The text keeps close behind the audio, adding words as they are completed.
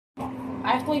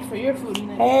I have to wait for your food.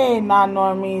 Hey,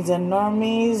 non-normies and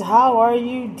normies, how are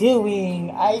you doing?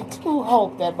 I do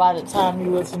hope that by the time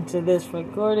you listen to this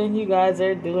recording, you guys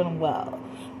are doing well.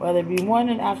 Whether it be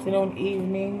morning, afternoon,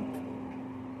 evening,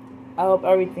 I hope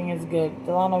everything is good.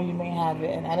 Delano, you may have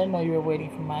it, and I didn't know you were waiting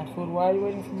for my food. Why are you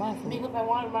waiting for my food? Because I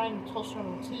wanted mine toaster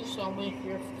on too, so I'll make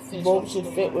your fish. Both should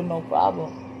fit with no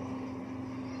problem.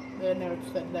 They never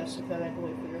said that, so that I can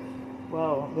wait for yours.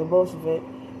 Well, they both should fit.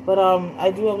 But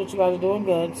I do hope that you guys are doing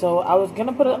good. So I was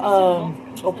gonna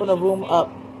open a room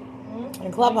up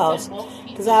in Clubhouse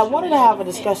because I wanted to have a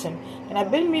discussion, and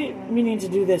I've been meaning to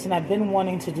do this, and I've been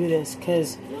wanting to do this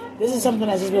because this is something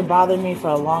that's just been bothering me for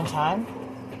a long time.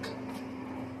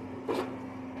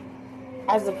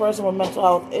 As a person with mental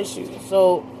health issues,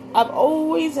 so I've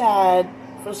always had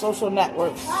for social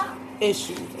networks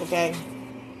issues. Okay,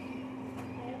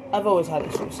 I've always had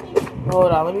issues.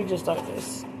 Hold on, let me just start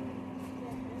this.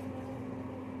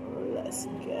 Let's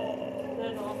go.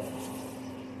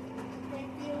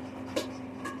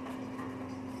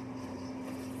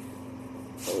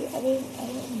 I didn't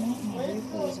want my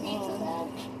replays on.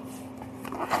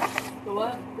 The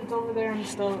what? It's over there on the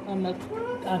stove.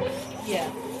 Yeah.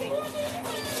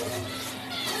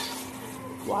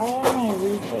 Why are my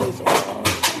replays on?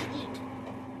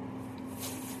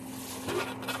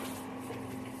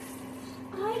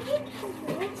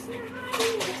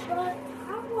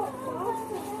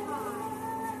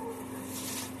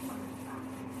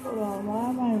 Hold on, why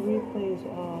are my replays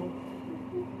off?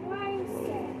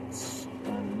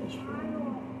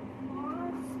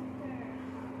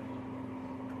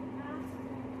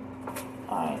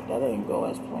 Alright, that didn't go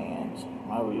as planned.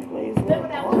 My replays were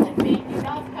That wasn't bacon,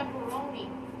 that was pepperoni.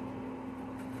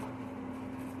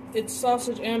 It's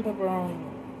sausage and pepperoni.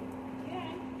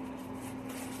 Yeah.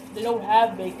 They don't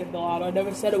have bacon, though. I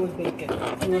never said it was bacon.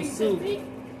 It was soup.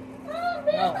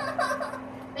 No.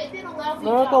 They did allow me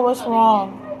Lyrical, what's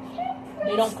wrong?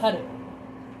 They don't cut it.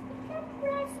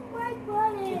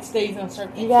 It stays on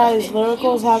circle. You guys,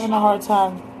 Lyrical's having a hard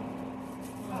time.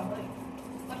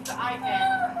 What's the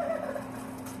iPad?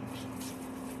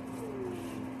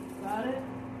 Got it?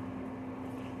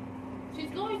 She's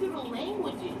going through the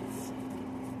languages.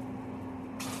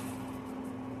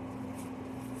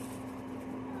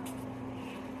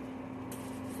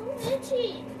 So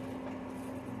itchy.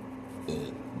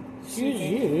 Excuse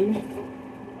you.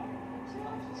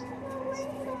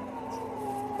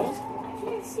 I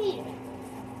can't see it.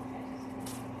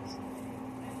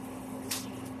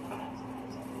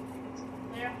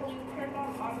 Therefore, you turn on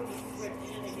auto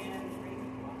description again.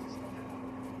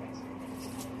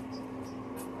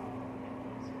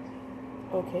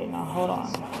 Okay, now hold on.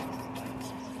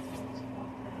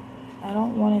 I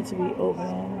don't want it to be open.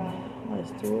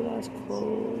 Let's do it as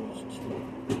closed.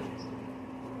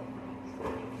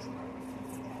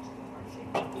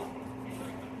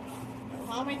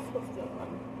 How am I supposed to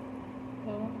run?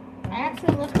 I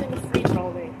actually left it in the freezer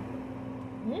all day.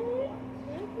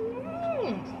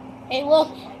 Hey, look.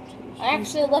 I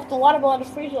actually left the water bottle in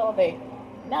the freezer all day.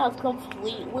 Now it's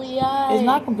completely ice. It's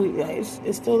not completely ice.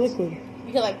 It's still liquid.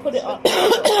 Because I put it on,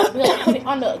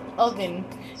 the oven,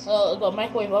 the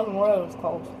microwave oven, whatever it's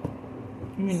called.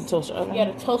 You mean the toaster oven? Yeah,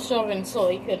 the toaster oven, so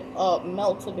it could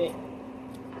melt a bit.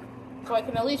 So I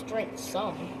can at least drink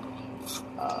some.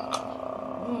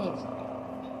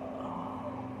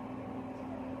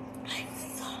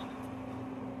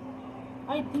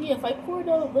 Idea, if I poured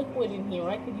out a liquid in here,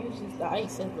 I could use the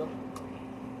ice as a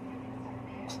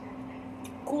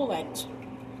coolant.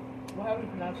 How do you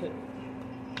pronounce it?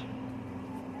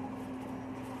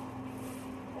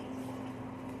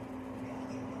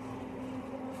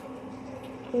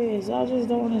 Please, I just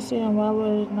don't understand why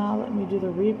would it not let me do the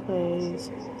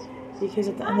replays. Because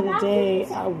at the end of the day,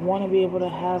 I want to be able to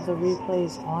have the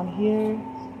replays on here.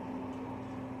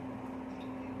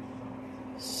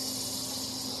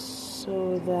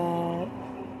 So that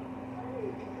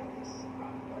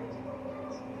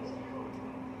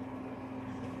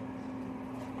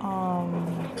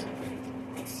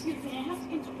excuse me, I have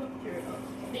to interrupt your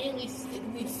daily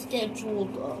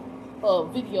scheduled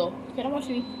video. Can I watch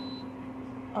it?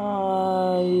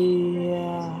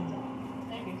 Yeah.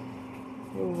 Thank you.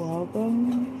 You're welcome.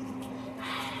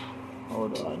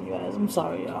 Hold on, you guys. I'm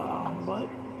sorry, y'all, but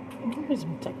I'm having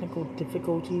some technical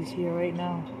difficulties here right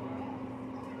now.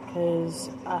 Because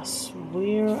I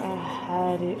swear I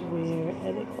had it where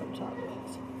edit club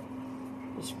topics.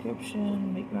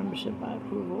 Description, make membership by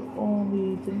approval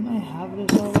only. Didn't I have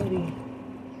this already?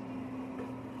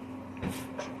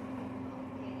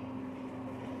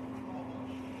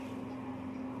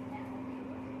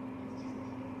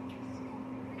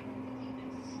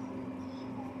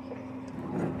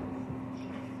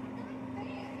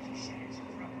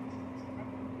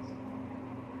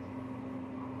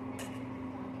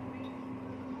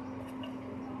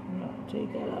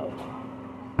 take that out.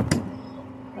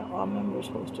 That all members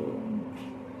host a room.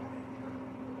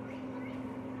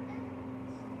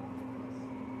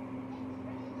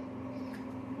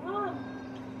 Mom,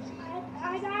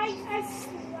 I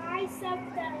slice up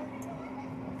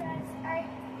because I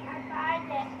buy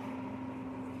it.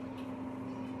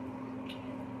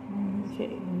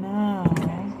 Okay, now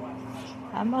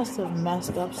I must have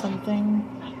messed up something.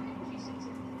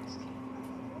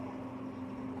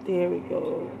 There we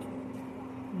go.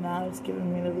 Now it's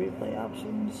giving me the replay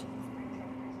options.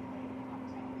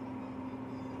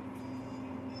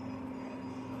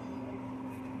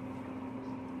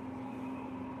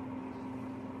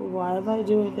 Why if I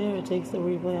do it there, it takes the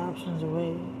replay options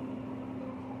away?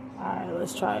 Alright,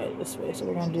 let's try it this way. So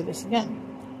we're going to do this again.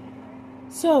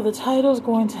 So the title is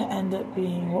going to end up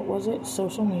being, what was it?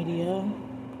 Social media.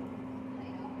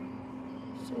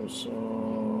 Social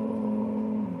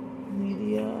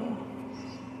media.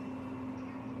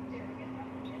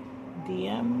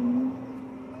 DM.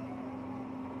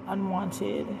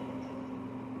 Unwanted.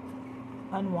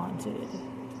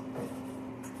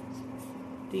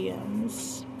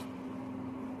 DMs.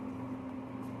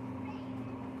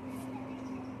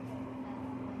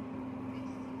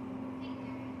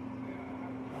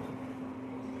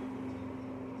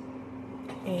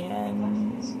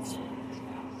 And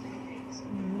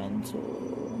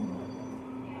mental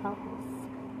health.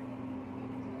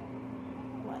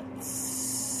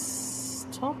 Let's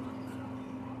talk.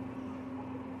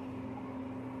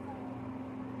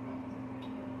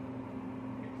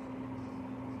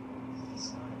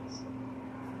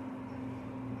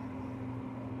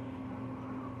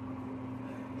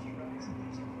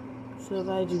 So if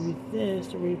I do this,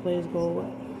 the replays go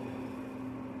away.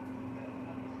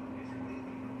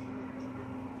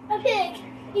 A pig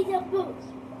is a boot.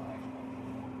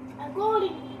 A golden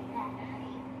eat that.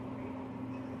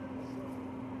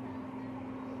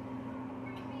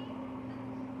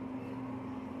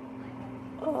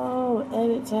 Oh,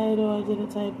 edit title. I did a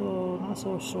typo. Not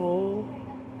social.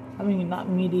 I mean, not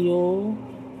medial.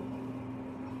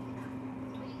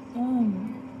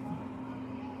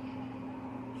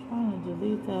 Trying to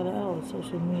delete that out.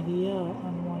 Social media,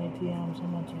 unwanted DMs,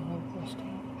 and mental health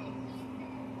stuff.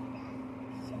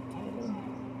 Subtitle.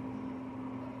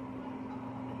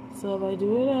 So if I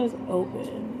do it as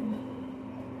open,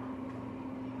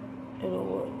 it'll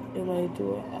work. If I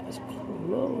do it as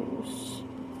close,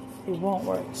 it won't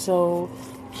work. So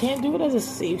can't do it as a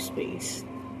safe space.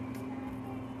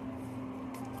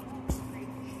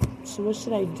 So what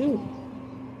should I do?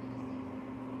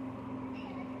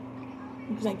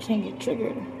 Because I can't get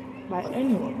triggered by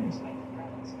anyone.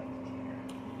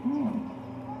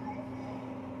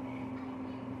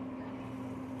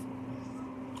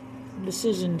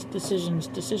 Decisions.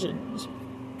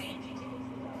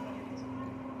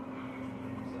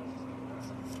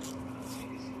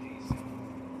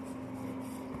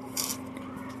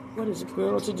 What is a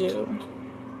girl to do?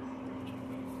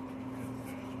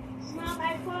 Mom,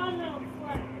 I found a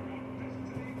foot.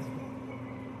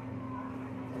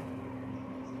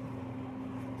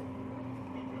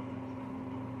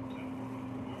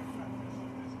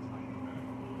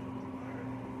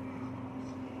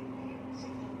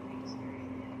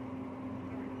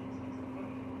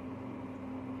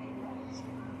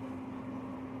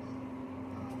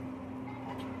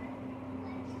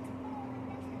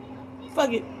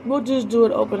 Fuck it. We'll just do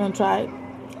it open and try it.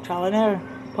 Trial and error.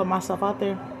 Put myself out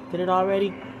there. Did it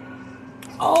already.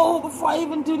 Oh, before I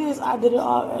even do this, I did it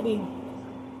already.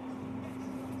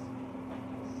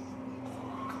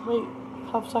 Wait,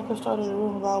 Pop Sucker started a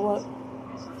room about what?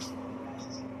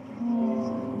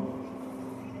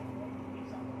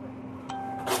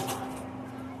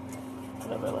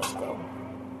 Whatever, let's go.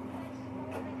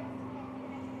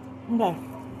 Okay.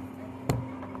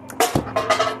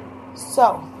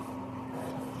 So.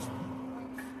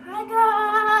 Hi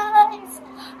guys.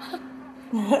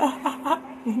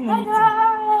 Hi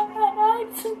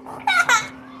guys.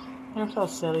 You're so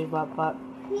silly, Bop.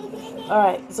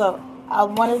 Alright, so I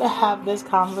wanted to have this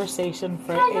conversation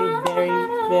for a very,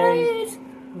 very,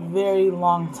 very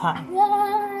long time.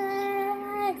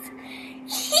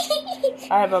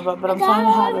 Alright, but I'm trying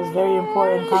to have a very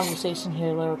important conversation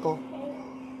here, Lyrical.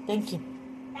 Thank you.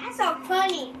 That's so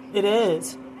funny. It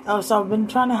is. Oh, so I've been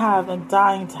trying to have and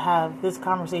dying to have this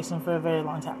conversation for a very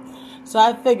long time. So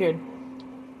I figured,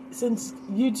 since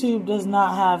YouTube does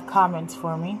not have comments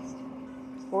for me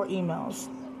or emails,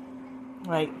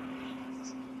 right?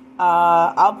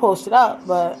 I'll post it up,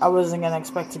 but I wasn't gonna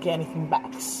expect to get anything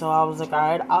back. So I was like, all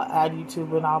right, I'll add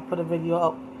YouTube and I'll put a video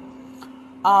up.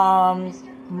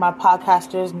 my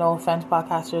podcasters, no offense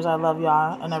podcasters, I love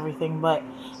y'all and everything, but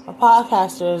my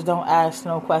podcasters don't ask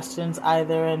no questions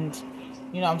either, and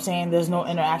you know what I'm saying, there's no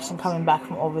interaction coming back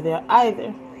from over there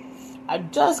either. I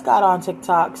just got on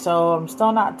TikTok, so I'm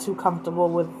still not too comfortable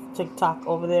with TikTok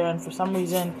over there, and for some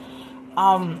reason,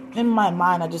 in my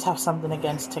mind, I just have something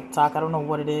against TikTok. I don't know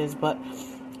what it is, but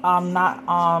I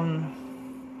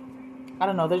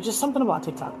don't know, there's just something about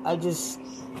TikTok. There's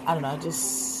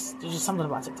just something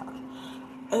about TikTok.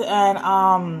 And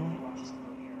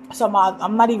so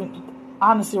I'm not even,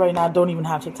 honestly right now I don't even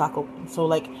have TikTok open. So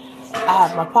like I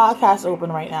have my podcast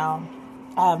open right now,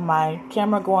 I have my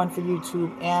camera going for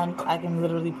YouTube, and I can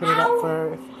literally put it up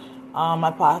for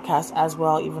my podcast as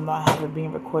well, even though I have it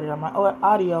being recorded on my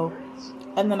audio.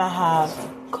 And then I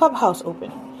have Clubhouse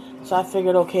open, so I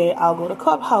figured, okay, I'll go to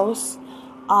Clubhouse.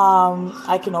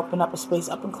 I can open up a space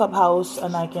up in Clubhouse,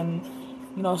 and I can,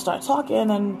 you know, start talking,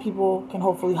 and people can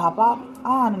hopefully hop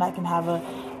on, and I can have a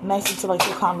nice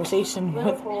intellectual conversation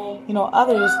with, you know,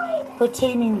 others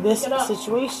pertaining this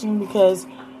situation, because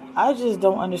I just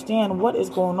don't understand what is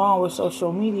going on with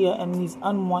social media and these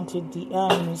unwanted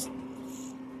DMs.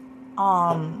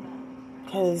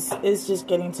 Because it's just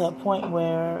getting to a point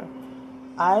where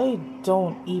I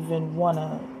don't even want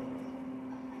to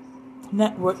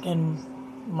network and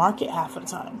market half of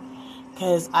the time.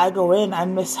 Because I go in, I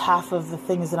miss half of the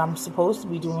things that I'm supposed to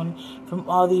be doing from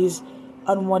all these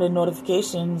unwanted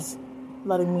notifications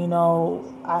letting me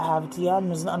know I have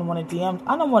DMs and unwanted DMs.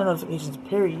 Unwanted notifications,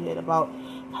 period, about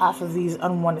half of these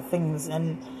unwanted things.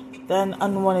 And then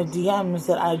unwanted DMs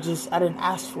that I didn't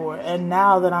ask for. And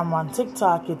now that I'm on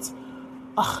TikTok, it's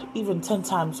even 10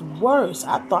 times worse.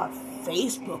 I thought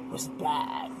Facebook was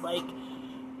bad. Like,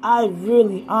 I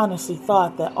really honestly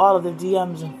thought that all of the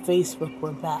DMs in Facebook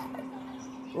were bad.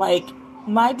 Like,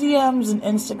 my DMs in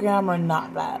Instagram are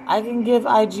not bad. I can give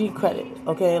IG credit,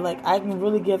 okay? Like, I can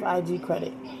really give IG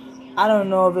credit. I don't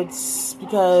know if it's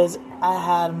because I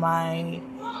had my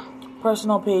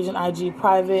personal page in IG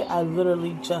private. I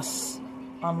literally just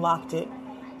unlocked it.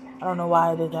 I don't know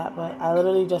why I did that, but I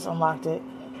literally just unlocked it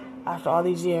after all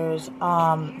these years.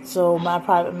 So my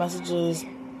private messages,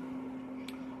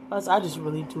 I just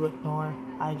really do ignore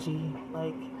IG.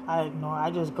 Like,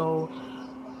 I just go.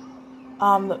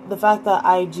 The fact that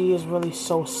IG is really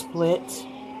so split,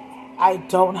 I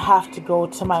don't have to go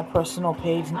to my personal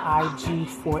page in IG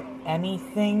for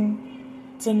anything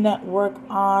to network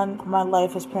on my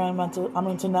life as to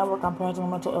network on parental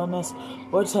and mental illness,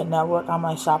 or to network on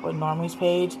my Shop with Normies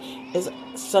page is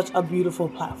such a beautiful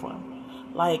platform.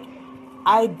 Like,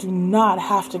 I do not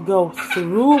have to go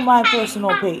through my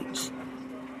personal page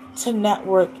to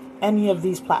network any of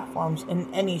these platforms in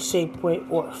any shape, way,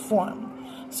 or form.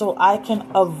 So I can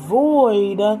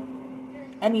avoid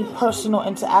any personal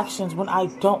interactions when I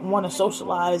don't want to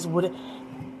socialize with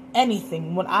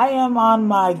anything. When I am on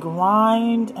my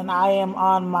grind and I am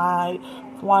on my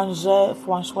feng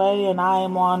shui and I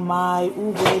am on my,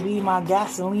 ooh baby, my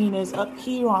gasoline is up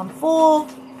here on full.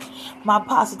 My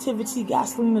positivity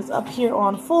gasoline is up here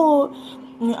on full.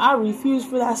 And I refuse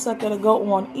for that sucker to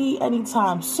go on E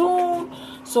anytime soon.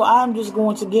 So I'm just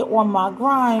going to get on my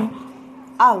grind.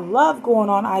 I love going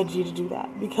on IG to do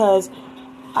that, because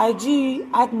IG,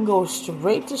 I can go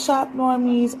straight to Shop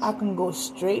Normies. I can go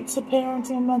straight to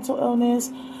parenting and mental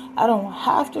illness. I don't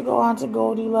have to go on to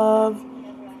GoldieLove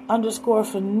 _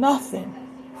 for nothing.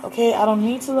 Okay, I don't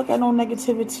need to look at no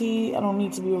negativity. I don't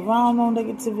need to be around no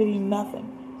negativity, nothing.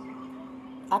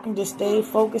 I can just stay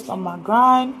focused on my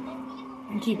grind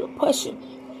and keep it pushing.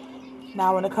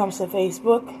 Now, when it comes to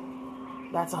Facebook,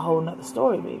 that's a whole nother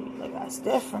story, baby. Like, that's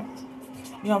different.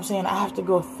 You know what I'm saying? I have to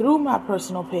go through my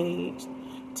personal page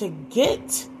to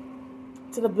get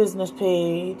to the business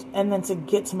page and then to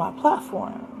get to my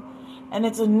platform. And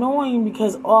it's annoying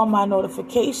because all my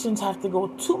notifications have to go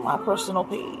to my personal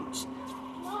page.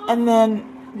 And then,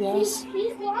 yes?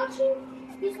 He's watching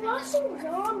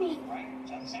Zombie.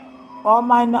 All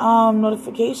my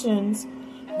notifications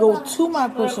go to my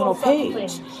personal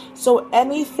page. So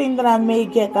anything that I may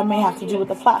get that may have to do with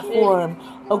the platform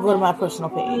will go to my personal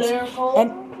page.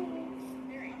 And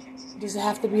does it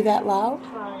have to be that loud?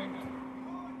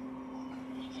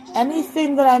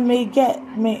 Anything that I may get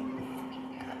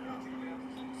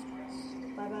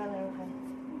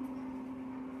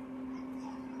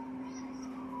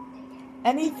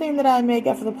anything that I may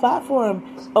get for the platform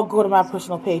will go to my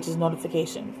personal page's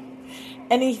notification.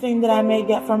 Anything that I may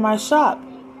get from my shop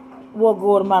will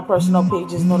go to my personal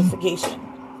page's notification.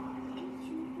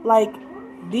 Like,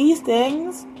 these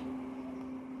things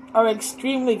are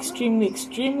extremely, extremely,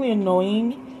 extremely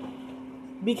annoying,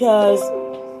 because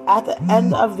at the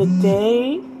end of the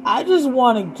day, I just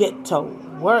want to get to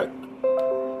work.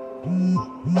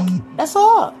 That's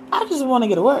all. I just want to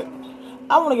get to work.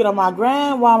 I want to get on my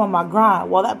grind while I'm on my grind.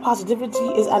 While that positivity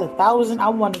is at 1,000, I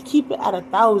want to keep it at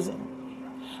 1,000.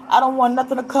 I don't want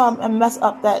nothing to come and mess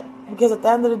up that, because at the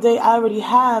end of the day, I already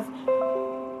have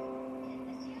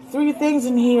 3 things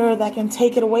in here that can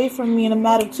take it away from me in a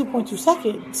matter of 2.2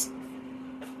 seconds.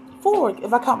 4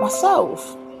 if I count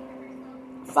myself.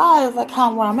 5 if I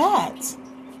count where I'm at.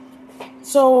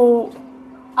 So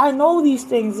I know these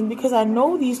things, and because I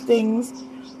know these things,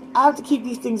 I have to keep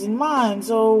these things in mind.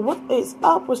 So what is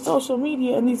up with social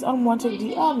media and these unwanted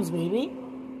DMs, baby?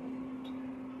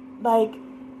 Like,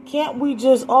 can't we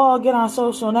just all get on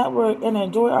social network and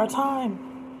enjoy our time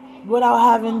without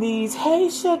having these, hey,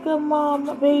 sugar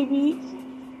mama, baby,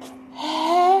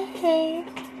 hey,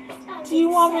 do you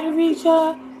want me to reach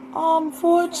a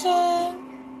fortune?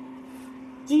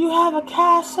 Do you have a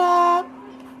cash app?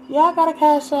 Yeah, I got a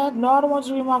cash app. No, I don't want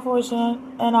you to read my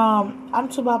fortune. And I'm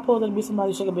too bipolar to be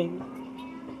somebody's sugar baby.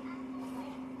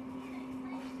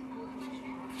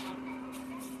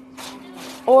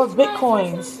 Or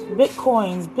bitcoins.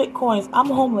 I'm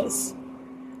homeless.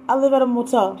 I live at a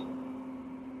motel.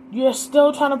 You're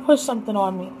still trying to push something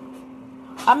on me.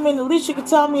 I mean, the least you could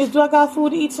tell me is, do I got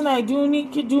food to eat tonight? Do you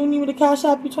need me to cash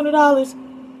app you $20?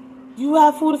 Do you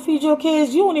have food to feed your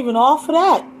kids? You don't even offer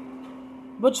that.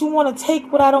 But you want to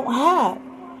take what I don't have.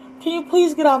 Can you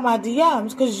please get out my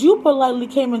DMs? Because you politely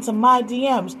came into my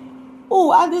DMs.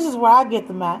 Ooh, this is where I get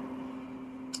them at.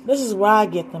 This is where I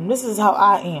get them. This is how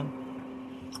I am.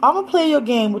 I'm going to play your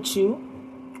game with you.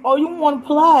 Oh, you want to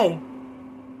play?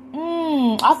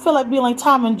 I feel like being like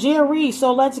Tom and Jerry.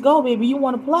 So let's go, baby. You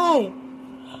want to play?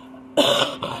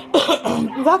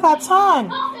 Because I got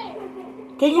time.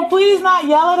 Can you please not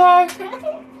yell at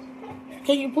her?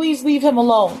 Can you please leave him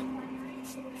alone?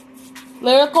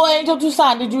 Lyrical Angel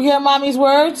Tucson, did you hear mommy's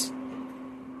words?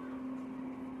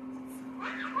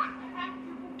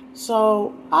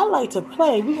 So, I like to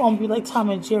play. We're going to be like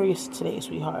Tom and Jerry today,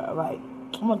 sweetheart. All right?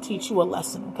 I'm going to teach you a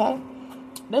lesson, okay?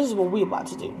 This is what we're about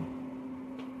to do.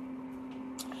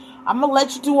 I'm going to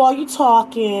let you do all your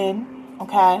talking,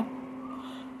 okay?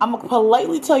 I'm going to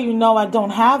politely tell you, no, I don't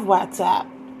have WhatsApp.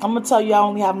 I'm going to tell you I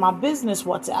only have my business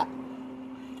WhatsApp.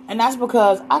 And that's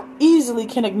because I easily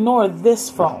can ignore this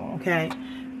phone, okay?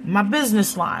 My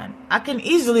business line. I can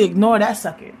easily ignore that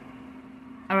sucker.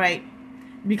 All right?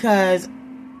 Because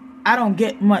I don't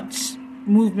get much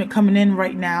movement coming in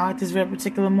right now at this very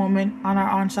particular moment on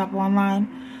our OnShop Online.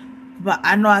 But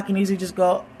I know I can easily just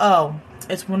go, oh,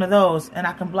 it's one of those. And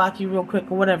I can block you real quick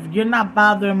or whatever. You're not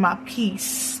bothering my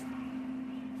peace.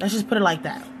 Let's just put it like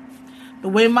that. The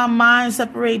way my mind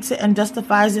separates it and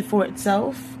justifies it for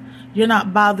itself, you're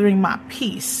not bothering my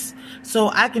peace. So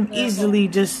I can easily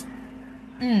just,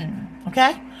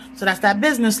 okay? So that's that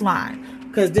business line.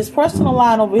 Because this personal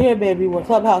line over here, baby, where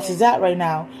Clubhouse is at right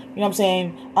now, you know what I'm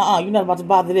saying? You're not about to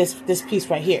bother this piece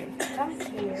right here.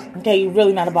 Okay, you're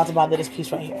really not about to bother this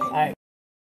piece right here. All right.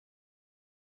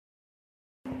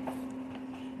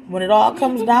 When it all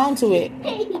comes down to it,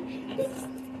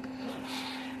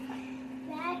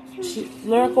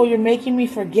 Lyrical, you're making me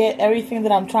forget everything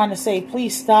that I'm trying to say.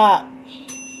 Please stop.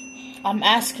 I'm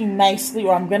asking nicely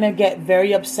or I'm going to get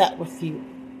very upset with you.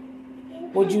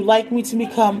 Would you like me to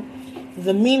become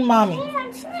the mean mommy?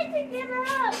 I'm trying to get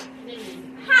out.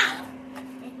 How?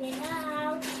 Get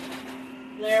out.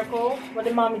 Lyrical, what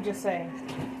did mommy just say?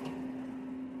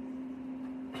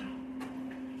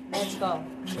 Let's go.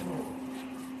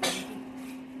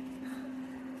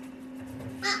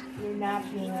 You're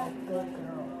not being a good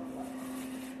girl.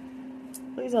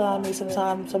 Please allow me some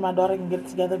time so my daughter can get it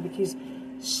together, because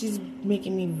she's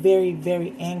making me very,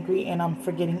 very angry and I'm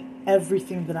forgetting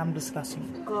everything that I'm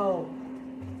discussing. Go.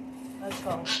 Let's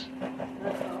go.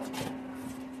 Let's go.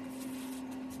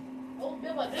 Oh,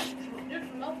 Billa, there's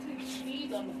melted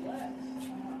cheese on the glass.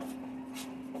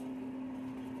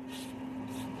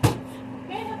 Can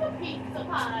I have a pizza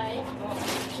pie?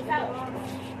 Without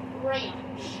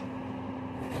ranch.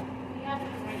 We have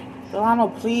ranch. Delano,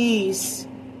 please.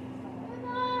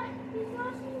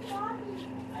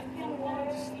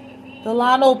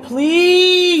 Delano,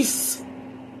 please.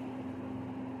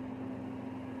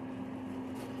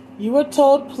 You were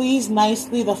told please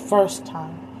nicely the first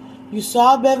time. You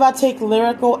saw Beva take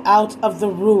Lyrical out of the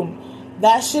room.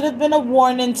 That should have been a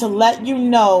warning to let you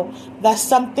know that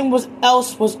something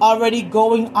else was already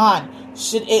going on.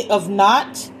 Should it have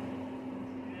not?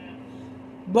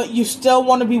 But you still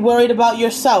want to be worried about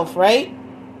yourself, right?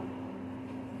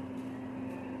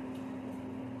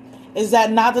 Is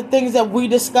that not the things that we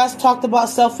discussed, talked about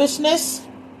selfishness?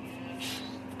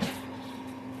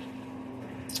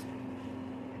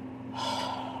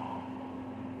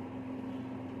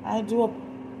 I do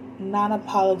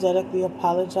non-apologetically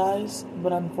apologize,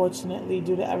 but unfortunately,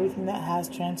 due to everything that has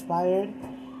transpired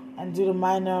and due to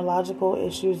my neurological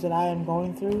issues that I am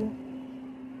going through,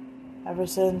 ever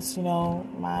since,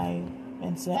 my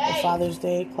incident with Father's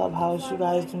Day, Clubhouse, you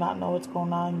guys do not know what's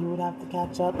going on. You would have to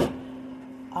catch up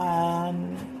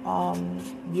on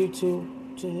YouTube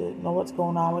to know what's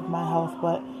going on with my health,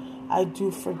 but I do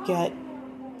forget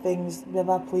things.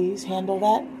 Viva, please handle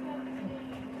that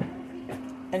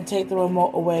and take the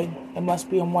remote away. It must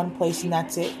be in one place and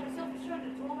that's it.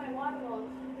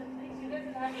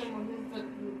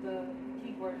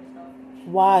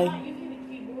 Why? I'm using the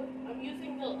keyboard. I'm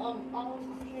using the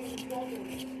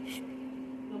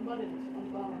buttons on the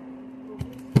bottom.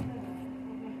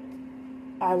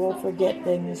 I will forget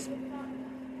things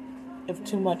if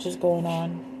too much is going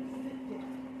on.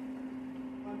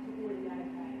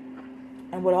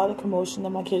 And with all the commotion that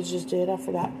my kids just did, I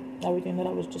forgot everything that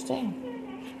I was just saying.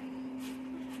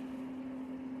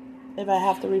 If I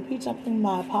have to repeat something,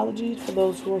 my apologies for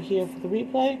those who are here for the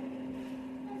replay.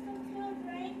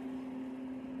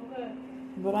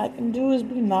 What I can do is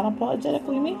be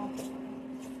non-apologetically me.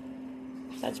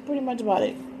 That's pretty much about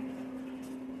it.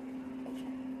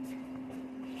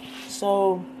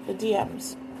 So, the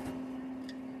DMs.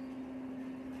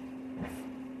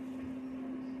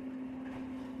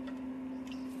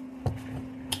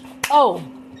 Oh,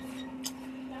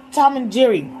 Tom and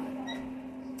Jerry.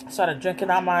 I started drinking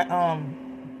out my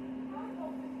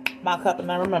cup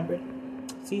and I remembered.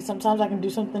 See, sometimes I can do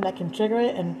something that can trigger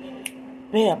it and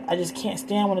bam, I just can't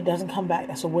stand when it doesn't come back.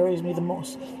 That's what worries me the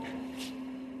most.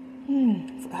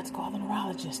 Forgot to call the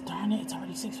neurologist. Darn it, it's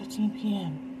already 6:15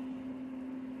 p.m.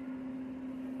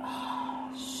 Oh,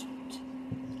 shoot.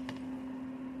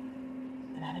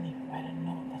 And I didn't even write a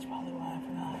note. That's probably why I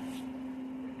forgot.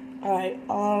 Alright,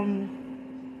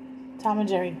 Tom and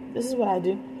Jerry. This is what I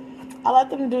do. I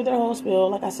let them do their whole spiel.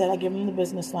 Like I said, I give them the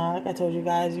business line. Like I told you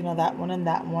guys, that one and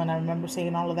that one. I remember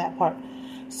saying all of that part.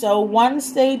 So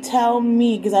once they tell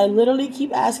me, because I literally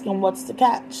keep asking, what's the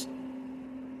catch?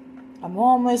 I'm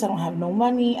homeless. I don't have no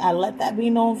money. I let that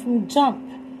be known from jump.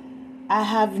 I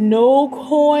have no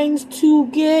coins to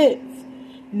give.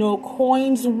 No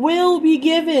coins will be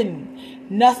given.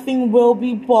 Nothing will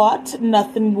be bought.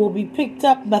 Nothing will be picked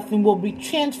up. Nothing will be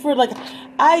transferred. Like,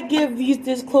 I give these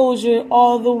disclosure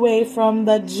all the way from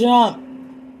the jump.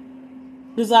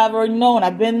 Because I've already known.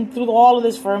 I've been through all of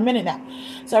this for a minute now.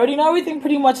 So I already know everything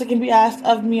pretty much that can be asked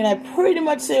of me. And I pretty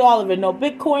much say all of it. No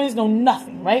Bitcoins, no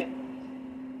nothing, right?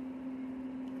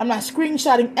 I'm not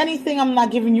screenshotting anything. I'm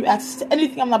not giving you access to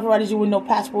anything. I'm not providing you with no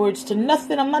passwords to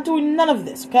nothing. I'm not doing none of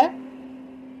this, okay?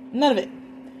 None of it.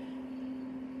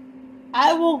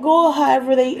 I will go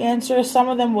however they answer. Some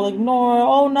of them will ignore.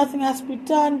 Oh, nothing has to be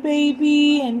done,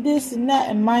 baby. And this and that.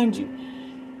 And mind you,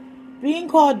 being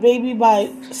called baby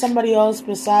by somebody else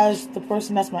besides the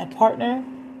person that's my partner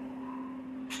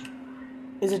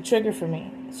is a trigger for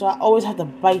me. So I always have to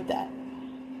bite that.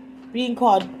 Being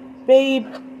called babe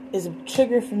is a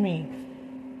trigger for me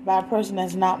by a person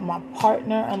that's not my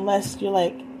partner unless you're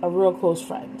like a real close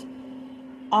friend.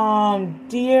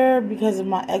 Dear, because of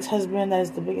my ex-husband, that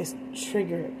is the biggest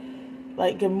trigger.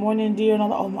 Like, good morning, dear, and all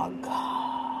that. Oh my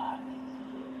God.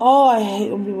 Oh, I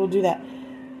hate when people do that.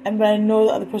 But I know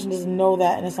the other person doesn't know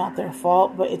that, and it's not their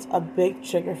fault, but it's a big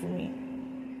trigger for me.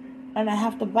 And I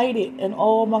have to bite it, and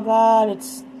oh my God,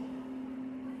 it's...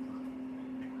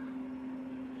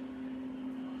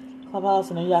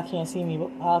 Clubhouse, I know y'all can't see me,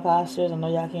 but podcasters, I know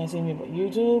y'all can't see me, but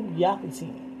YouTube, y'all can see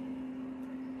me.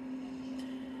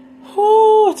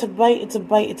 Whew, it's a bite, it's a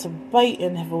bite, it's a bite,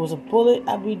 and if it was a bullet,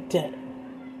 I'd be dead.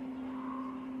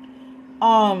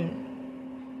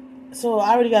 So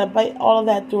I already got to bite all of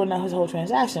that during his whole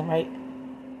transaction, right?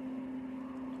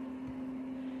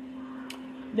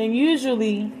 Then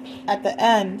usually, at the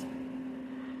end,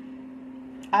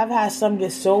 I've had some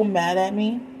get so mad at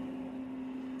me,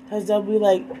 because they'll be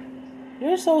like,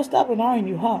 you're so stubborn, aren't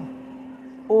you, huh?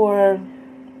 Or,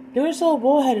 you're so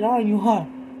bullheaded, aren't you, huh?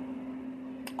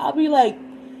 I'll be like,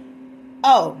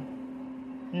 oh,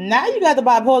 now you got the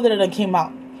bipolar that came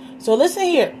out. So listen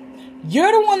here.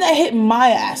 You're the one that hit my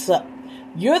ass up.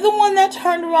 You're the one that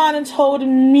turned around and told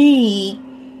me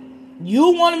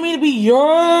you wanted me to be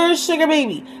your sugar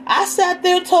baby. I sat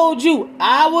there and told you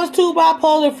I was too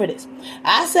bipolar for this.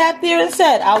 I sat there and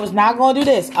said I was not going to do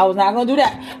this. I was not going to do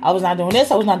that. I was not doing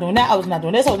this. I was not doing that. I was not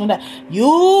doing this. I was doing that.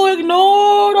 You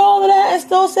ignored all of that and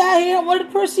still sat here and wanted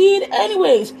to proceed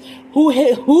anyways. Who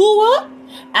hit who up?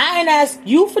 I ain't asked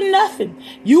you for nothing.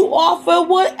 You offer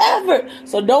whatever.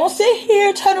 So don't sit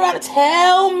here, turn around and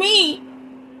tell me.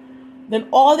 Then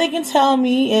all they can tell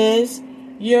me is,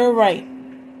 you're right.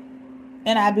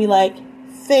 And I'd be like,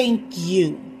 thank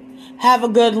you. Have a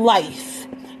good life.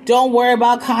 Don't worry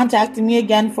about contacting me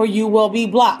again, for you will be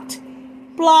blocked.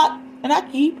 Block. And I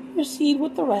proceed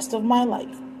with the rest of my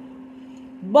life.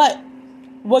 But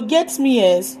what gets me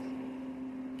is,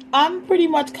 I'm pretty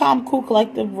much calm, cool,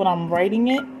 collective when I'm writing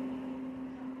it.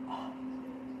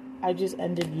 I just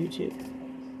ended YouTube.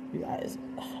 You guys,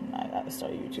 I gotta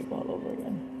start YouTube all over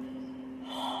again.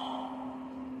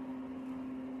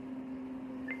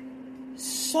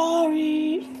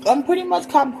 Sorry. I'm pretty much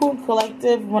calm, cool,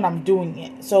 collective when I'm doing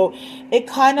it. So it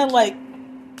kind of like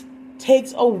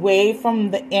takes away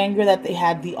from the anger that they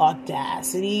had the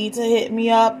audacity to hit me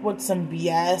up with some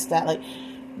BS that, like,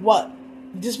 what?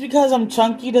 Just because I'm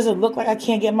chunky, does it look like I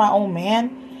can't get my own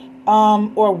man?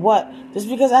 Or what? Just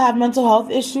because I have mental health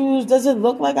issues, does it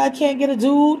look like I can't get a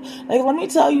dude? Like, let me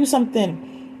tell you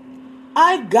something.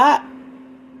 I got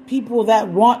people that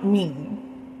want me.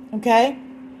 Okay?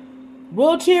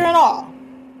 Wheelchair and all.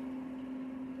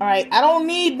 Alright? I don't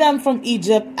need them from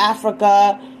Egypt,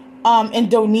 Africa,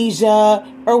 Indonesia,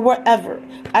 or wherever.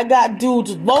 I got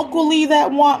dudes locally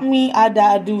that want me. I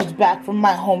got dudes back from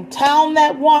my hometown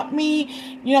that want me.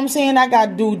 You know what I'm saying? I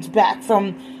got dudes back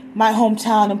from my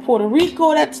hometown in Puerto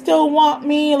Rico that still want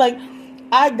me. Like,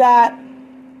 I got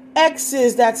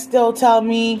exes that still tell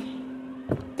me,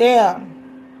 damn,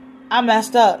 I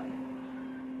messed up.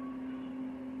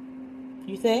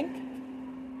 You think?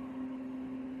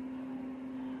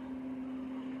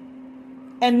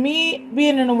 And me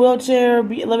being in a wheelchair,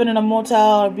 living in a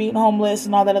motel, or being homeless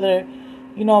and all that other,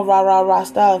 rah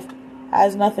stuff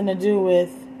has nothing to do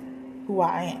with who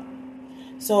I am.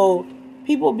 So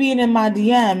people being in my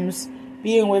DMs,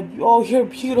 being with, oh, you're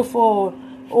beautiful,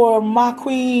 or my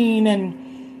queen, and,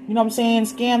 you know what I'm saying,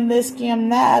 scam this, scam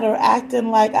that, or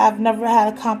acting like I've never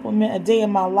had a compliment a day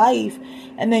in my life,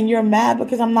 and then you're mad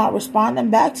because I'm not responding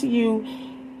back to you.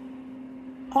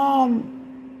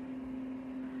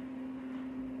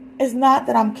 It's not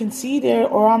that I'm conceited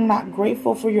or I'm not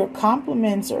grateful for your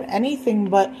compliments or anything,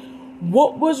 but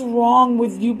what was wrong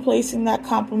with you placing that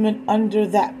compliment under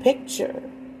that picture?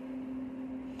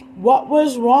 What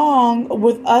was wrong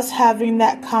with us having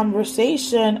that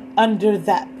conversation under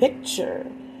that picture?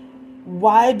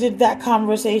 Why did that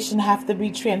conversation have to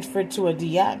be transferred to a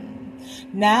DM?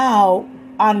 Now,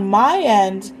 on my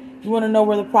end, you want to know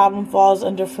where the problem falls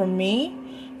under for me?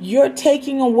 You're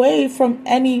taking away from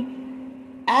any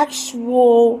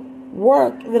actual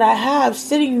work that I have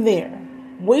sitting there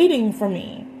waiting for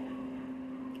me,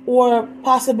 or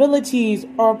possibilities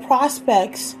or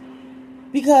prospects,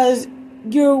 because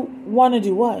you want to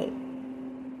do what?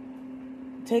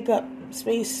 Take up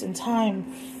space and time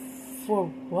for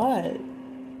what?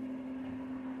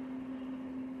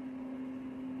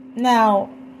 Now,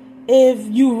 if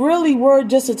you really were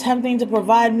just attempting to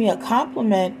provide me a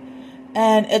compliment,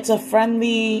 and it's a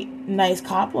friendly, nice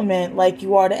compliment like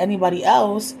you are to anybody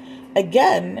else,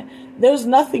 again, there's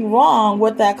nothing wrong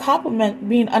with that compliment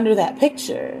being under that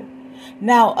picture.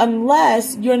 Now,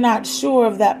 unless you're not sure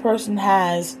if that person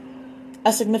has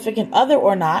a significant other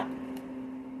or not,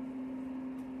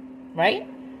 right?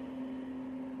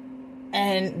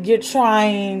 And you're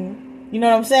trying, you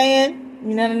know what I'm saying?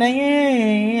 You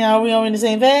know, we on the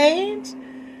same page?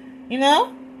 You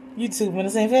know? YouTube on the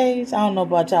same page. I don't know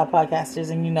about y'all podcasters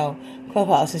and,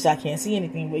 Clubhouse, since I can't see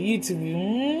anything, but YouTube,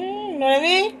 you know what I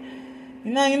mean?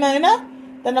 You know?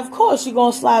 Then, of course, you're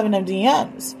going to slide in them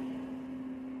DMs.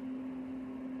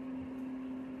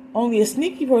 Only a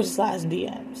sneaky person slides in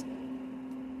DMs.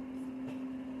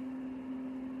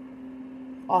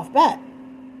 Off bat.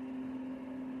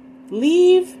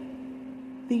 Leave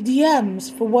the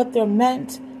DMs for what they're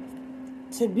meant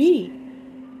to be,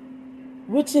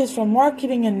 which is for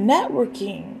marketing and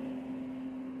networking.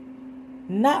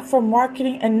 Not for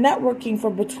marketing and networking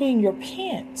for between your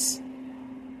pants,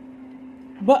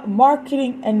 but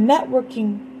marketing and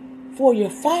networking for your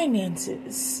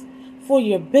finances, for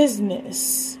your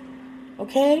business.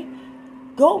 Okay?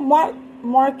 Go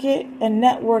market and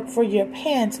network for your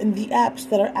pants in the apps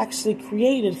that are actually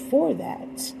created for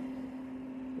that.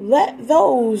 Let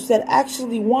those that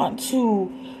actually want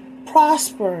to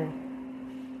prosper,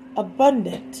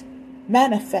 abundant,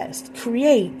 manifest,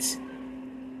 create,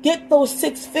 get those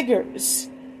 6 figures,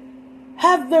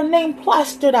 have their name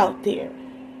plastered out there,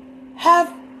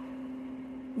 have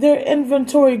their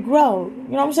inventory grow,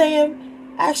 you know what I'm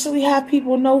saying? Actually have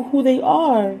people know who they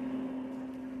are.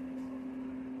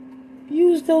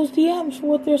 Use those DMs for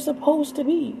what they're supposed to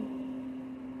be.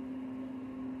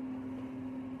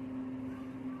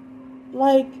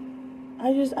 Like,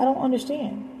 I don't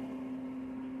understand.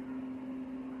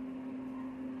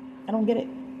 I don't get it.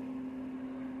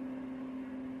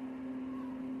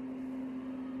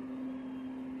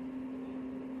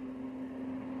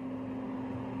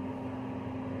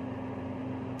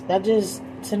 That just,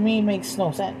 to me, makes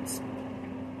no sense.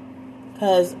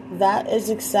 Because that is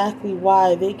exactly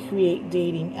why they create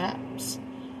dating apps.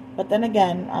 But then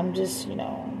again, I'm just,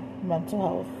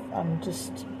 mental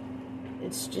health.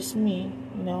 It's just me,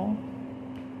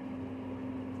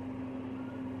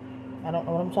 I don't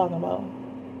know what I'm talking about.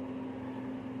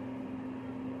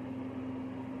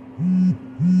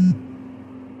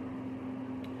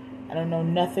 I don't know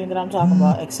nothing that I'm talking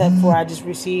about except for I just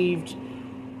received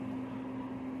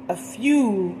a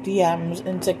few DMs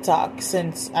in TikTok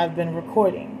since I've been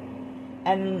recording.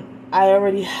 And I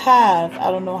already have, I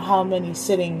don't know how many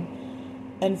sitting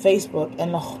in Facebook.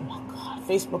 And oh my God,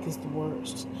 Facebook is the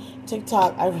worst.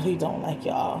 TikTok, I really don't like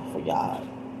y'all for y'all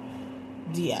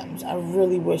DMs. I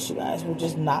really wish you guys would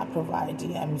just not provide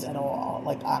DMs at all.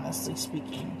 Like, honestly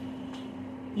speaking.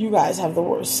 You guys have the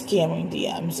worst scamming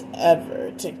DMs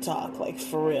ever. TikTok, like,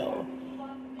 for real.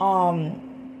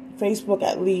 Facebook,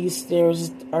 at least,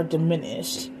 theirs are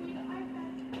diminished.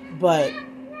 But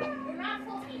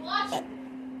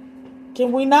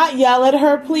can we not yell at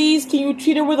her, please? Can you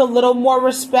treat her with a little more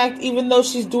respect, even though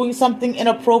she's doing something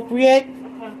inappropriate?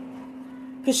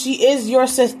 Because she is your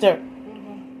sister.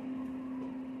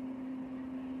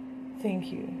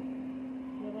 Thank you.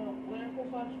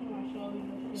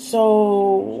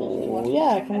 So,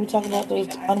 yeah, can we talk about those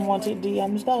unwanted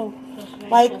DMs, though?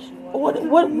 Like, what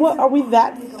are we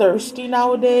that thirsty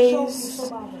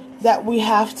nowadays that we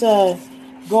have to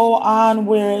go on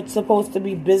where it's supposed to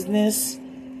be business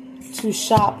to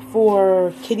shop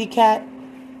for kitty cat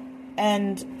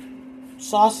and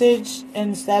sausage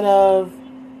instead of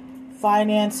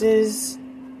finances?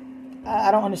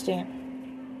 I don't understand.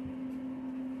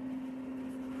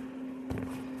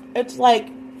 It's like,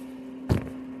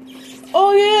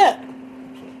 oh yeah,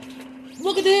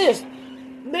 look at this.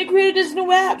 They created this new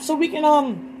app so we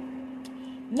can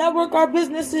network our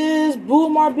businesses,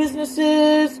 boom our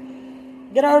businesses,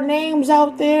 get our names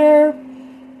out there.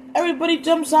 Everybody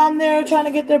jumps on there trying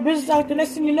to get their business out there.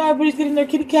 Next thing you know, everybody's getting their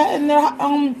kitty cat and their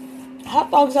hot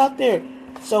dogs out there.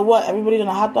 So what? Everybody doing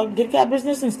a hot dog kitty cat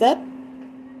business instead?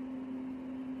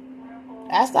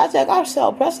 Ask I check, I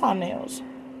sell press-on nails.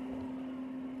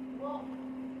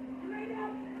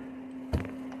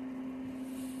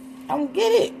 I don't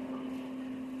get it.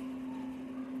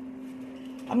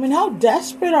 I mean, how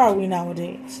desperate are we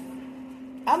nowadays?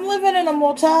 I'm living in a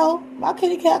motel. My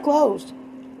kitty cat closed.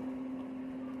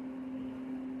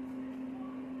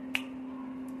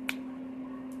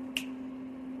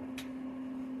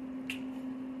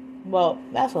 Well,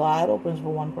 that's a lie. It opens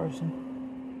for one person.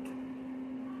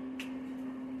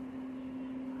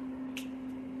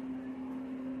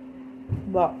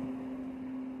 But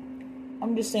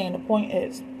I'm just saying, the point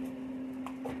is,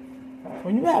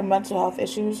 when you have mental health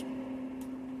issues,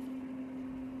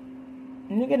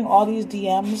 and you're getting all these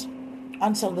DMs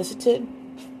unsolicited,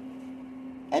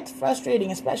 it's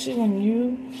frustrating, especially when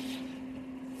you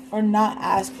are not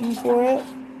asking for it.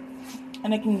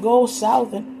 And it can go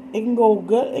south and it can go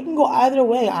good. It can go either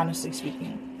way, honestly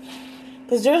speaking.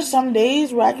 Because there's some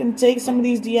days where I can take some of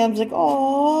these DMs like,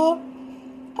 oh,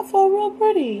 I feel real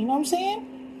pretty. You know what I'm saying?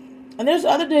 And there's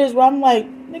other days where I'm like,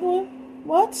 nigga,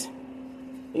 what?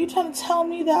 Are you trying to tell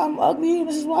me that I'm ugly and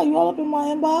this is why you all up in my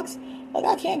inbox? Like,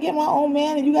 I can't get my own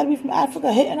man and you gotta be from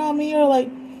Africa hitting on me?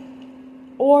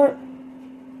 Or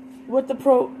with the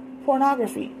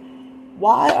pornography.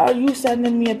 Why are you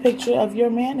sending me a picture of your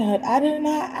manhood? I did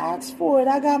not ask for it.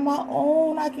 I got my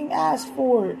own. I can ask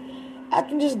for it. I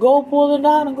can just go pull it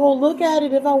down and go look at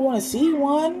it if I want to see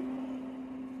one.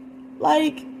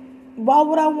 Like, why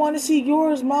would I want to see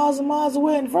yours miles and miles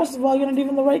away? And first of all, you're not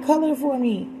even the right color for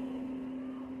me.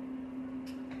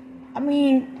 I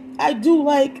mean, I do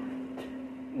like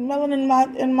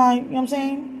melanin in my, you know what I'm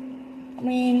saying? I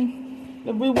mean,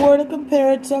 if we were to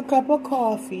compare it to a cup of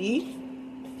coffee,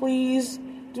 please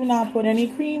do not put any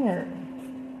creamer.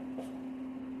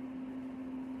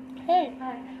 Hey,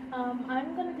 hi.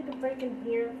 I'm gonna take a break in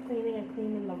here, cleaning and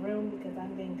cleaning my room because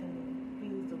I'm getting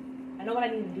confused. I know what I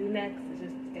need to do next. It's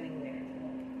just getting there.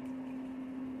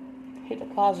 Hit the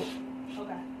closet.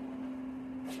 Okay.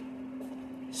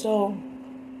 So,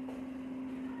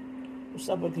 what's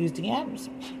up with these DMs?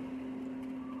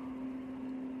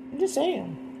 I'm just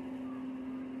saying.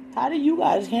 How do you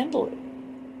guys handle it?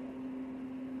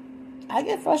 I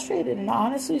get frustrated, and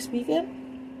honestly speaking,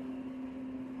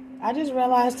 I just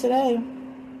realized today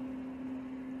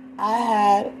I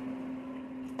had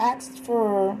asked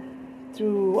for,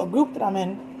 through a group that I'm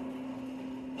in,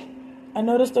 I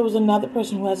noticed there was another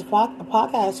person who has a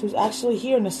podcast who's actually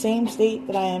here in the same state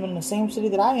that I am, in the same city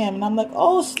that I am, and I'm like,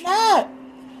 oh snap!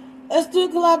 Let's do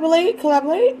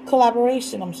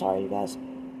collaboration. I'm sorry, you guys.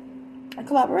 a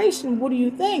collaboration. What do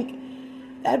you think?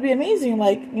 That'd be amazing.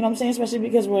 Like, you know what I'm saying? Especially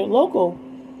because we're local.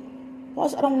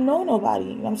 Plus, I don't know nobody.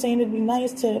 You know what I'm saying? It'd be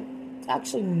nice to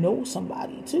actually know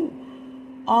somebody, too.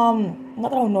 Not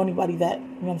that I don't know anybody that, you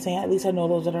know what I'm saying? At least I know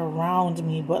those that are around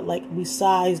me. But, like,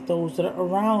 besides those that are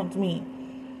around me.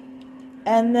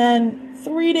 And then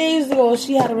 3 days ago,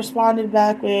 she had responded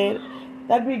back with,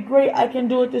 that'd be great. I can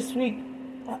do it this week.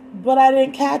 But I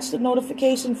didn't catch the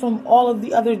notification from all of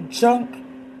the other junk.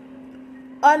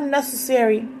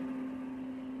 Unnecessary.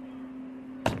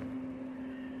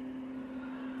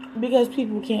 Because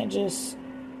people can't just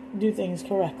do things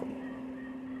correctly.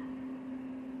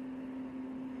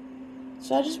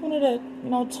 So I just wanted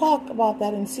to, talk about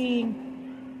that and see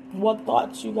what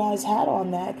thoughts you guys had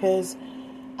on that. Because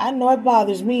I know it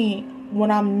bothers me when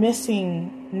I'm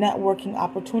missing networking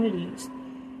opportunities.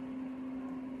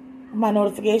 My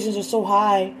notifications are so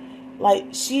high. Like,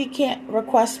 she can't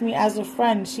request me as a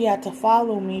friend. She had to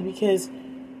follow me because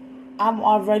I'm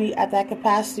already at that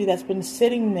capacity that's been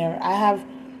sitting there. I have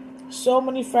so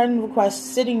many friend requests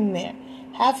sitting there.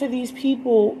 Half of these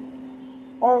people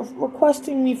are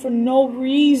requesting me for no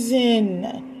reason.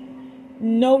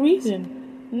 No reason.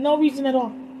 No reason at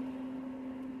all.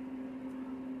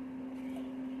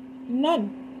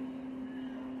 None.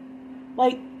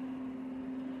 Like,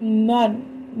 none.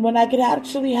 When I could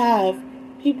actually have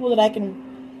people that I can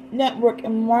network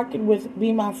and market with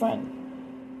be my friend.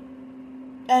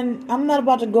 And I'm not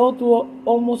about to go through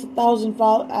almost 1,000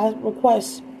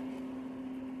 requests.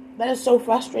 That is so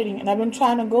frustrating. And I've been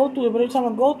trying to go through it, but every time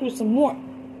I go through some more.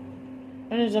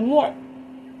 And there's a more.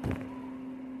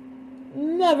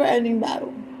 Never ending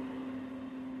battle.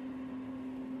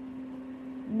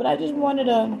 But I just wanted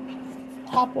to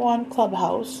hop on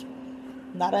Clubhouse.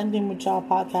 Not ending with y'all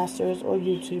podcasters or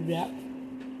YouTube yet.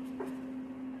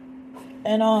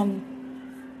 And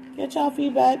get y'all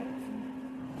feedback.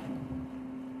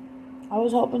 I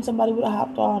was hoping somebody would have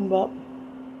hopped on, but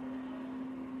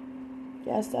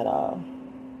guess that was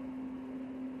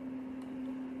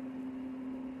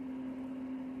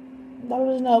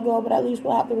no go, but at least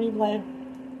we'll have the replay.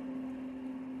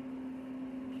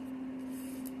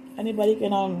 Anybody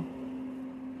can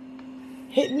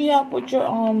hit me up with your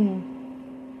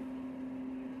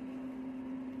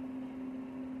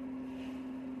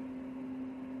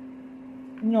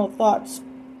thoughts,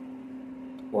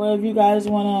 or if you guys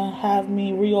want to have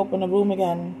me reopen the room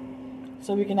again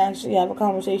so we can actually have a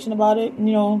conversation about it,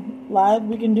 live,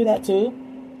 we can do that too.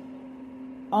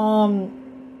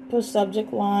 Put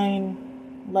subject line,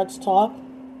 let's talk.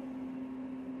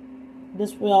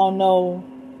 This we all know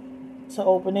to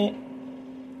open it.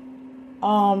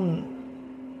 I'm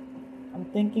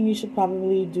thinking you should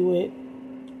probably do it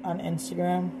on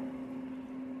Instagram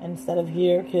instead of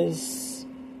here,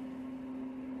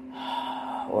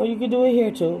 or you could do it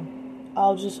here too.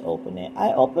 I'll just open it.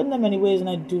 I open them anyways, and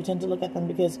I do tend to look at them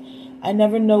because I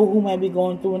never know who might be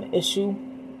going through an issue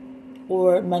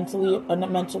or a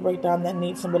mental breakdown that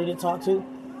needs somebody to talk to.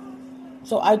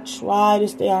 So I try to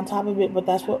stay on top of it, but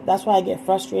that's why I get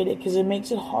frustrated, because it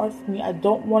makes it hard for me. I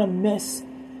don't want to miss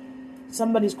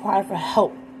somebody's cry for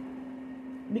help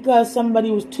because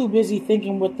somebody was too busy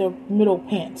thinking with their middle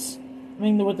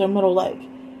with their middle leg.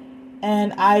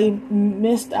 And I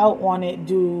missed out on it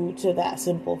due to that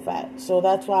simple fact. So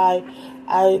that's why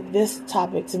this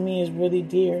topic to me is really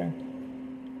dear.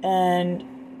 And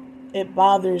it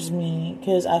bothers me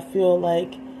because I feel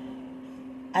like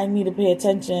I need to pay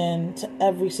attention to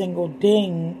every single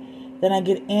ding. Then I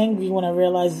get angry when I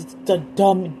realize it's a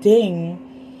dumb ding.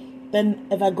 Then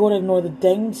if I go to ignore the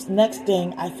next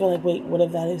ding, I feel like, wait, what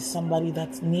if that is somebody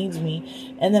that needs me?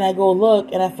 And then I go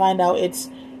look and I find out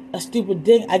it's a stupid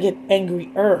ding. I get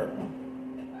angrier,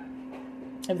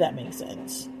 if that makes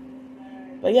sense.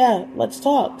 But yeah, let's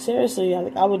talk. Seriously,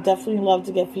 I would definitely love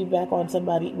to get feedback on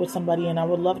somebody, and I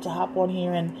would love to hop on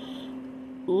here and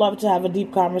love to have a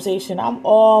deep conversation. I'm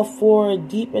all for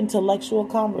deep intellectual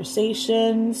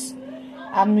conversations.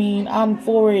 I'm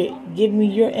for it. Give me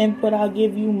your input, I'll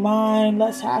give you mine.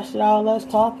 Let's hash it out, let's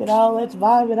talk it out, let's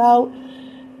vibe it out.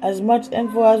 As much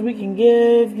info as we can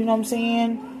give, you know what I'm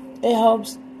saying? It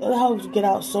helps get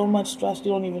out so much stress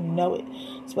you don't even know it.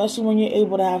 Especially when you're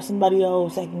able to have somebody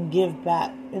else that can give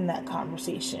back in that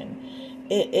conversation.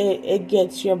 It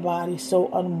gets your body so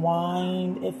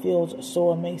unwind. It feels so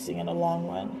amazing in the long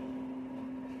run.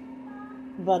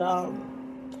 But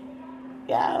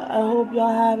yeah, I hope y'all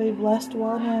have a blessed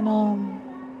one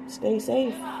and stay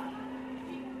safe.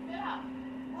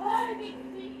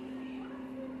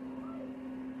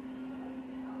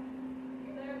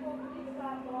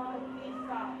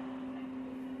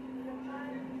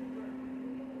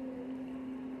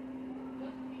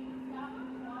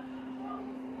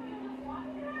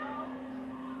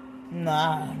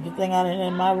 Nah, good thing I didn't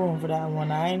in my room for that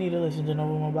one. I ain't need to listen to no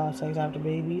room about sex after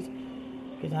babies.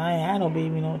 Because I ain't had no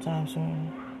baby no time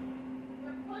soon.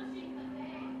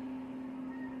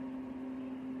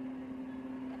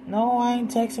 No, I ain't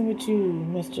texting with you,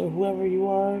 Mr. Whoever you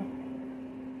are. I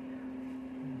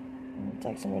ain't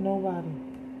texting with nobody.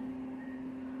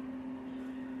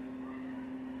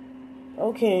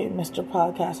 Okay, Mr.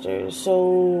 Podcaster.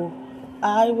 So,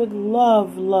 I would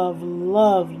love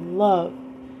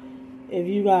if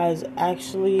you guys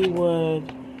actually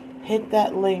would hit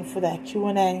that link for that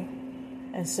Q&A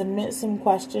and submit some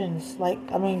questions.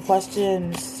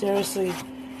 Questions, seriously.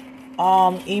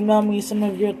 Email me some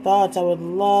of your thoughts. I would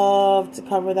love to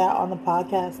cover that on the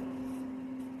podcast.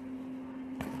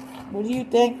 What do you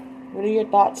think? What are your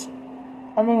thoughts?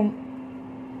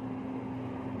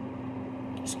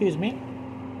 Excuse me.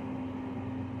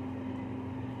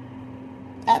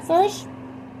 At first,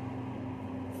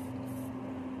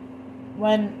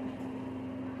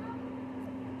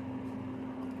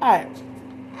 alright,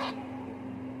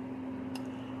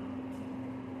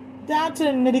 down to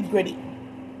the nitty gritty.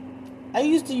 I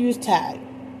used to use Tag.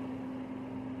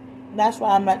 That's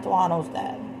where I met Delano's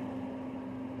dad.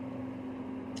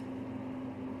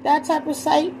 That type of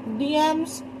site,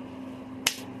 DMs,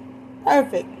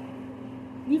 perfect.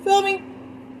 You feel me?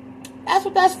 That's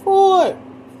what that's for.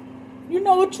 You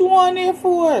know what you on there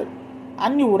for. I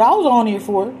knew what I was on here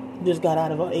for. Just got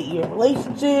out of an 8-year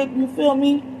relationship. You feel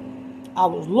me? I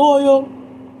was loyal.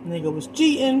 Nigga was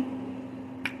cheating.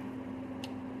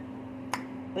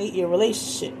 8-year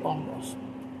relationship, almost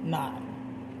 9.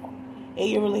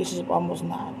 8-year relationship, almost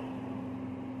 9.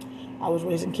 I was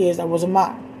raising kids that wasn't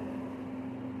mine.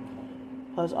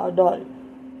 Plus our daughter.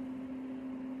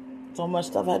 So much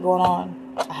stuff had going on.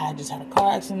 I had just had a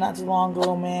car accident not too long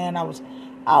ago, man. I was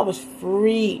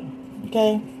free.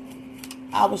 Okay?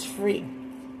 I was free.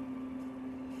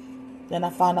 Then I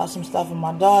found out some stuff with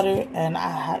my daughter, and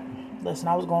I was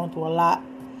going through a lot.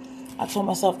 I told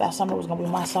myself that summer was going to be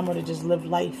my summer to just live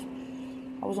life.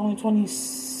 I was only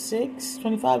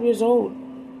 25 years old.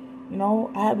 You know,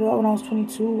 I had Bill when I was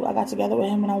 22. I got together with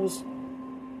him when I was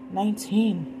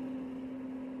 19.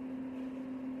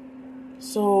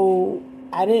 So,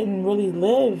 I didn't really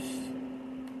live.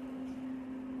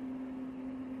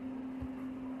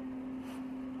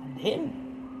 I didn't.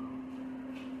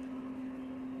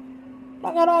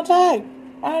 I got on Tag.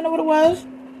 I didn't know what it was.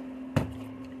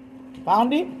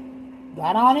 Found it.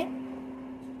 Got on it.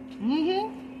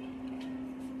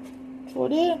 Sure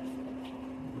did.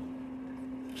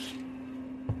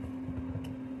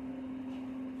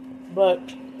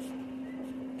 But,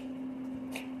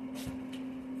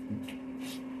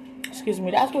 excuse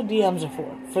me, that's what DMs are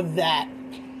for. For that.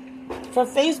 For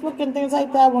Facebook and things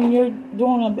like that, when you're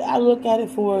doing I look at it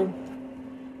for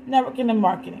networking and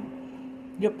marketing.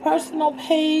 Your personal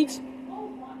page,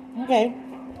 okay,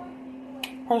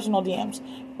 personal DMs.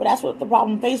 But that's what the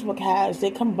problem Facebook has. They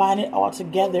combine it all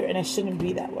together, and it shouldn't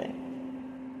be that way.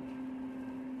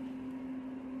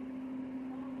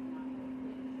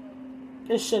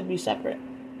 It should be separate.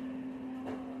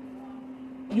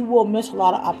 You will miss a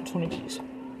lot of opportunities.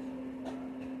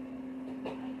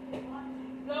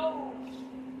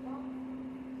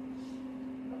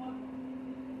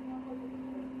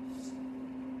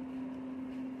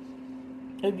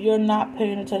 If you're not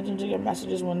paying attention to your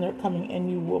messages when they're coming in,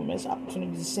 you will miss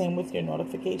opportunities. Same with your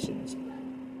notifications.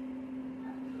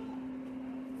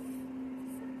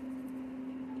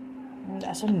 And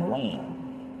that's annoying.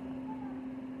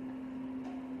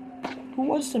 Who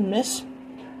wants to miss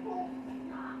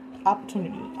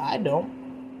opportunity? I don't.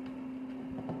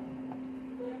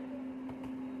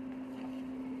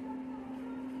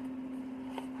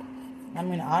 I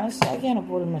mean, honestly, I can't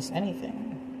afford to miss anything.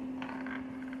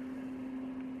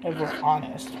 If we're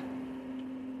honest.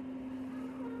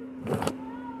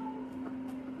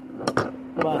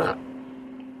 But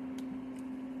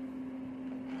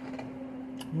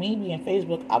me being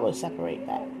Facebook, I would separate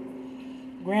that.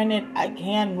 Granted, I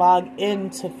can log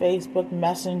into Facebook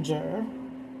Messenger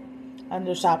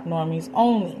under Shop Normies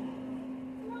only.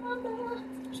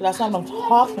 So that's not what I'm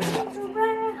talking about.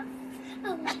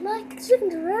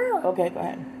 Okay, go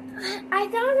ahead. I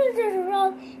found a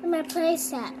Cinderella in my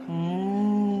playset.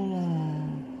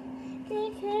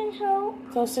 Can you help?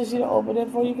 So, sis, you to open it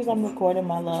for you because I'm recording,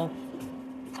 my love.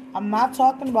 I'm not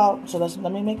talking about. So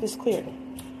let me make this clear.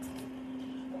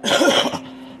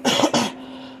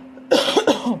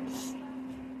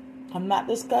 I'm not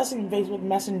discussing Facebook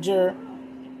Messenger.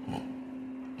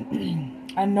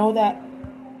 I know that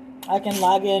I can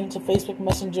log in to Facebook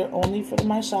Messenger only for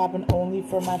my shop and only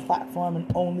for my platform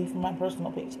and only for my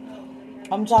personal page.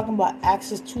 I'm talking about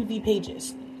access to the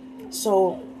pages.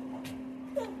 So,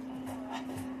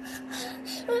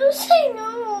 Don't say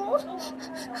no.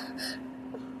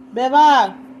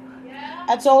 Beba, Yeah.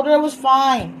 I told her it was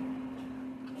fine.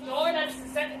 Sure, that's the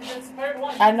third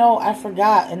one. I know, I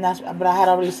forgot, but I had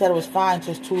already said it was fine,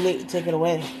 so it's too late to take it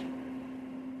away.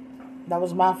 That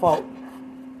was my fault.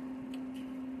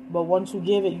 But once you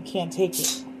give it, you can't take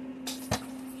it.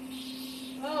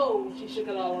 Oh, she shook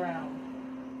it all around.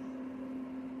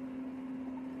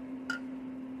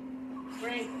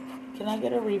 Drink. Can I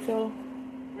get a refill?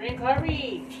 Drink,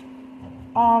 hurry.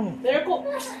 If There go.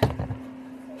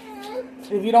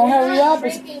 you don't hurry up,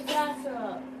 it's... Drinking glass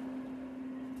up.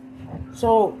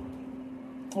 So,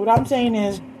 what I'm saying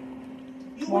is,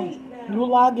 You when wait now. you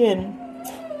log in,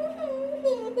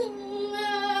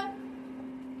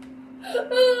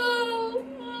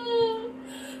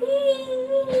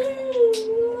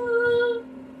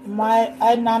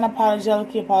 I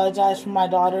non-apologetically apologize for my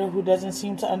daughter who doesn't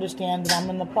seem to understand that I'm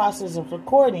in the process of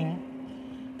recording,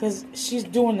 because she's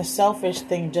doing the selfish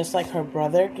thing just like her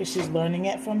brother, because she's learning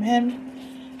it from him,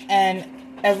 and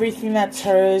everything that's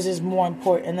hers is more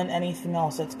important than anything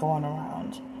else that's going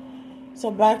around.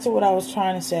 So back to what I was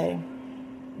trying to say.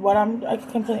 What I'm not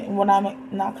complaining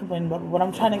about, what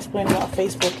I'm trying to explain about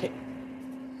Facebook.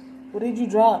 What did you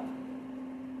drop?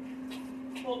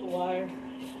 Hold the wire.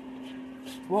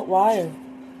 What wire?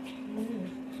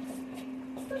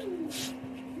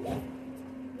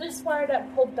 This wire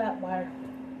that pulled that wire.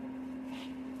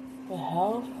 The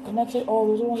hell? And that's it. Oh,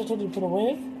 those are the ones I told you to put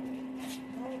away?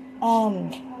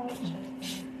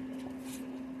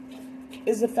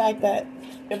 Is the fact that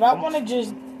if I want to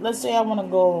just, let's say I want to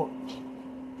go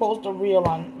post a reel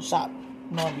on Shop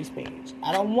Norby's page.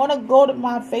 I don't want to go to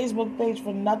my Facebook page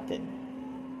for nothing.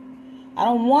 I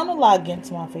don't want to log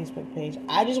into my Facebook page.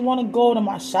 I just want to go to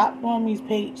my Shop Normies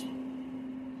page.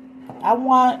 I don't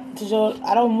want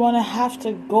to have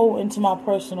to go into my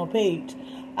personal page.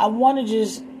 I want to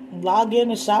just log in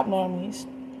to Shop Normies,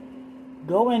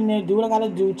 go in there, do what I gotta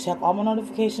do, check all my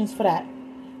notifications for that,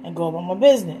 and go about my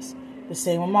business. The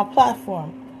same on my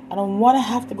platform. I don't want to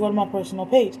have to go to my personal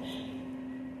page.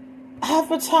 Half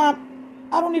the time,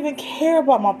 I don't even care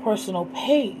about my personal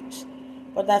page.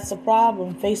 But that's the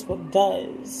problem. Facebook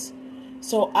does.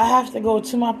 So I have to go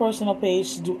to my personal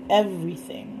page to do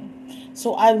everything.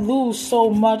 So I lose so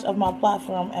much of my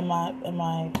platform and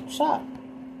my shop.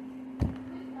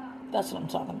 That's what I'm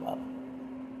talking about.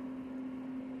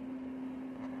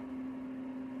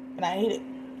 And I hate it.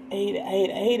 I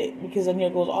hate it. Because then here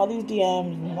goes all these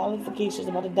DMs and notifications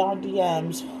about the darn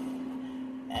DMs.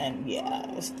 And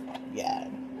yeah.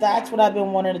 That's what I've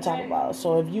been wanting to talk about.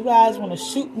 So if you guys want to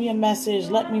shoot me a message,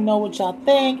 let me know what y'all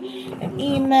think. An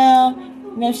email, you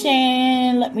know what I'm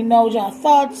saying? Let me know what y'all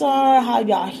thoughts are, how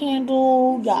y'all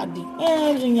handle y'all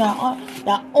DMs and y'all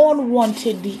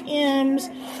unwanted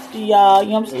DMs. Do y'all, you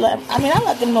know what I'm saying? I mean, I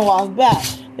let them know I was back.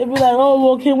 They be like, oh,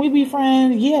 well, can we be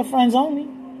friends? Yeah, friends only.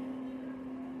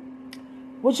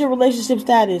 What's your relationship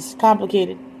status?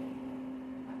 Complicated.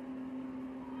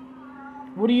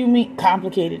 What do you mean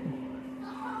complicated?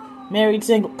 Married,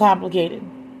 single, complicated.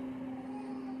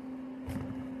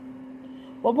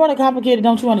 What part of complicated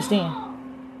don't you understand?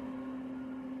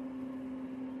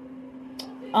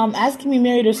 Asking me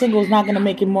married or single is not going to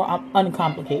make it more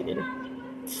uncomplicated.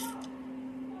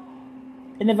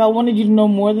 And if I wanted you to know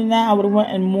more than that, I would have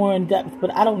went in more in depth.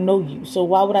 But I don't know you. So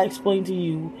why would I explain to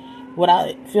you what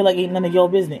I feel like ain't none of your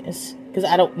business? Because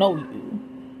I don't know you.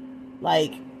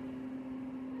 Like,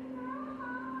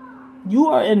 you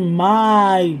are in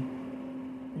my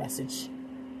message,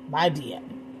 my DM.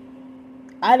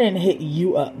 I didn't hit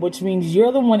you up, which means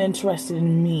you're the one interested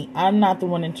in me. I'm not the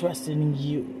one interested in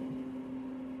you.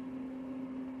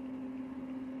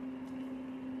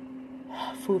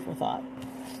 Food for thought.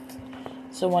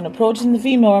 So when approaching the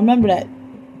female, remember that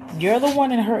you're the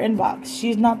one in her inbox.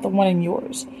 She's not the one in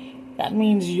yours. That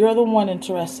means you're the one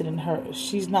interested in her.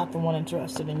 She's not the one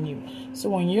interested in you. So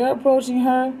when you're approaching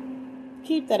her,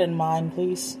 keep that in mind,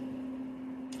 please.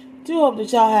 Do hope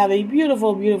that y'all have a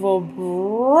beautiful, beautiful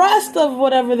rest of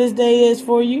whatever this day is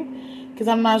for you. Because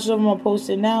I'm not sure if I'm going to post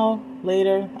it now,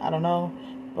 later. I don't know.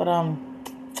 But,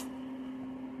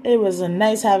 it was a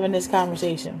nice having this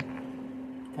conversation.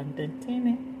 And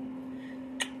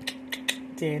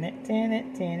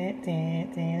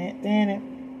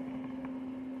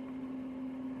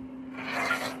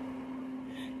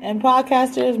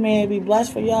podcasters, may it be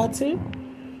blessed for y'all too.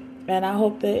 And I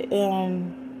hope that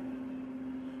y'all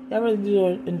really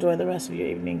do enjoy the rest of your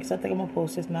evening. Because I think I'm going to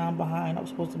post this now. I'm behind. I was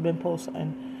supposed to have been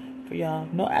posting for y'all.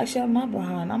 No, actually, I'm not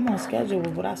behind. I'm on schedule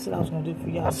with what I said I was going to do for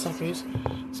y'all suckers.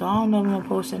 So I don't know if I'm going to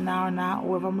post it now or not,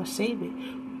 or if I'm going to save it.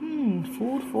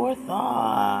 Food for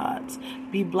thought.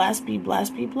 Be blessed, be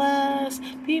blessed, be blessed.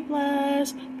 Be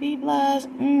blessed, be blessed.